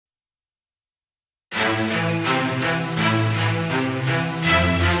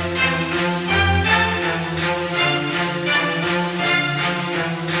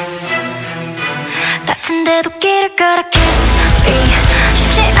gotta kiss me.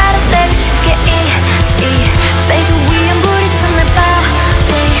 쉽지 않은 내가 쉽게 easy. 스테이지 위엔 불이 튼 내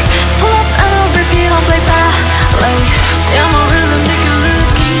body. Pull up and I'll repeat, I'll play ballet. Damn, I really make it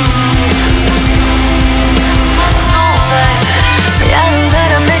look easy. Oh baby, yeah, I know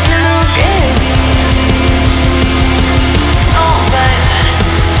that I make it look easy. Oh baby,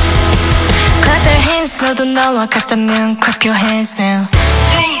 clap your hands. 너도 나와 같다면 clap your hands now.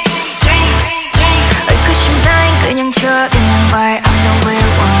 의구심다인 그냥 저리는 말 I'm the real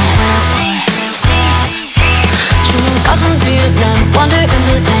one. 주문 꺼진 뒤에 난 wonder in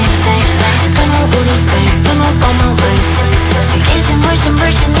the night. Don't know what is space, don't know about my ways. 이젠 물씬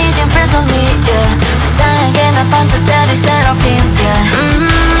이젠 friends on me, yeah. 세상에게 나 반짝대리 SSERAFIM, yeah.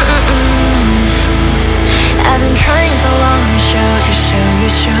 I've been trying so long to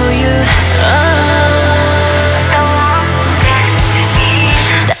show you.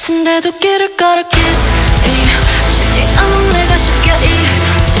 같은데도 길을 걸어 kiss me. 쉽지 않은 내가 쉽게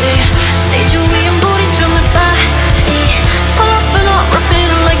easy. 스테이지 위엔 불이 준 내 body. Pull up and I'll repeat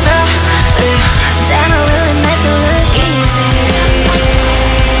it like that. Damn, I really make it look easy.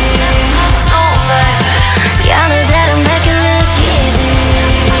 Oh baby, yeah, I know that I make it look easy.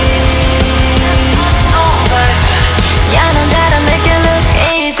 Oh baby, yeah, I know that I make it look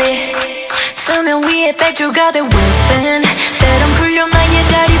easy. 수면 위에 백조가 돼 whipping. 때론 풀려 나의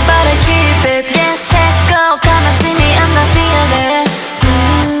다리 but I keep it. Yes, go, come and see me, I'm not fearless.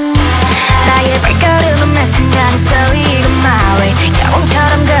 나의 발걸음은 매 순간 story on my way.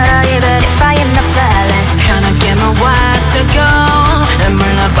 영웅처럼 걸어 even if I am not flawless. 편하게만 왔다고 날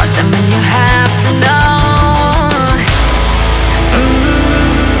몰라봤다면 you have to know.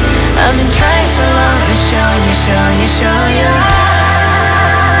 I've been trying so long to show you.